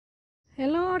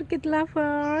Hello orchid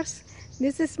lovers,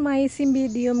 this is my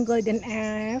Cymbidium Golden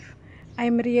Elf.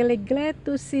 I'm really glad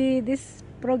to see this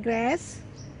progress.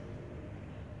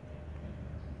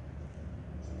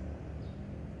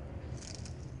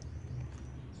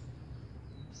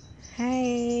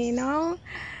 Hey, now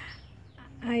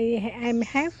I'm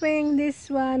having this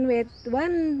one with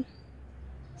one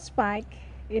spike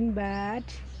in bud.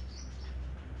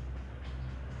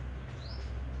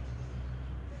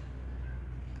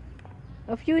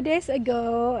 A few days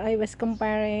ago, I was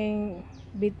comparing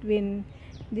between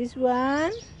this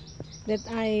one that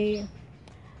I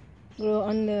grew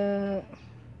on the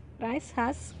rice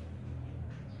husk,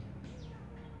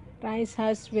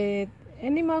 with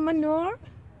animal manure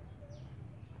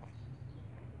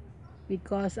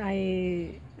because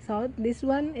I thought this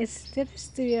one is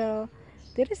terrestrial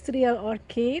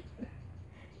orchid,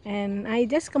 and I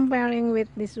just comparing with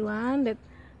this one that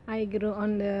I grew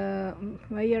on the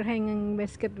wire hanging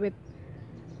basket with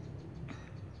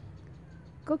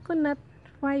coconut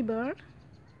fiber,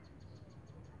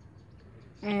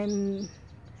 and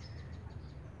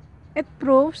it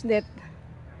proves that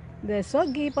the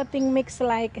soggy potting mix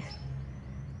like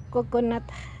coconut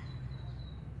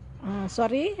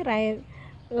sorry rice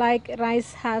like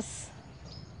rice has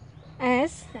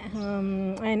as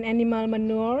an animal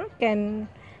manure can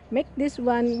make this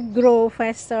one grow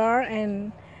faster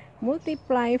and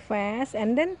multiply fast.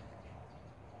 And then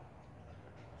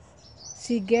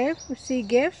she gave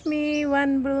me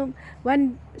one bloom,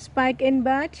 one spike in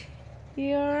bud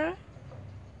here.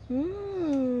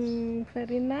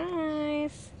 Very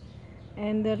nice.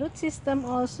 And the root system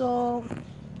also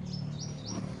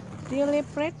really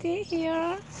pretty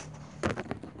here.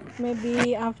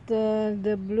 Maybe after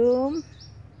the bloom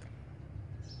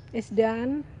is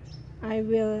done, I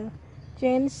will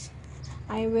change.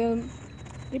 I will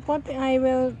report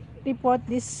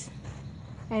this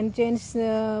and change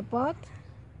the pot.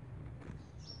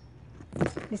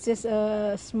 This is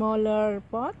a smaller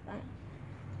pot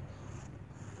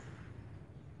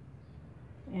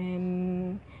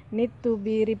and need to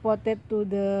be reported to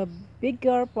the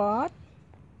bigger pot.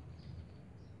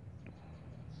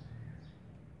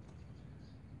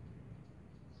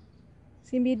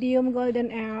 Cymbidium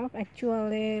Golden Elf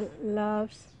actually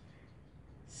loves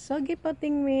soggy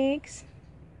potting mix.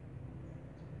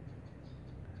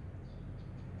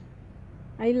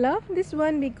 I love this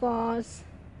one because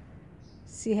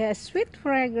she has sweet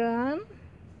fragrance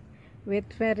with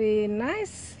very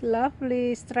nice,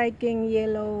 lovely, striking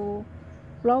yellow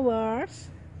flowers.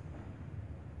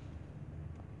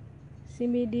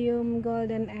 Cymbidium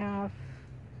Golden Elf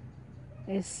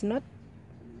is not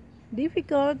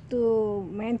difficult to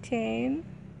maintain.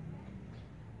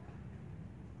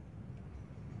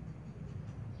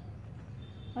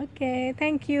 Okay,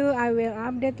 thank you. I will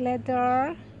update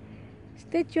later.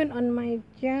 Stay tuned on my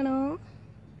channel.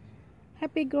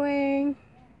 Happy growing.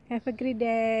 Have a great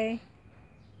day.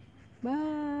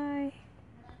 Bye.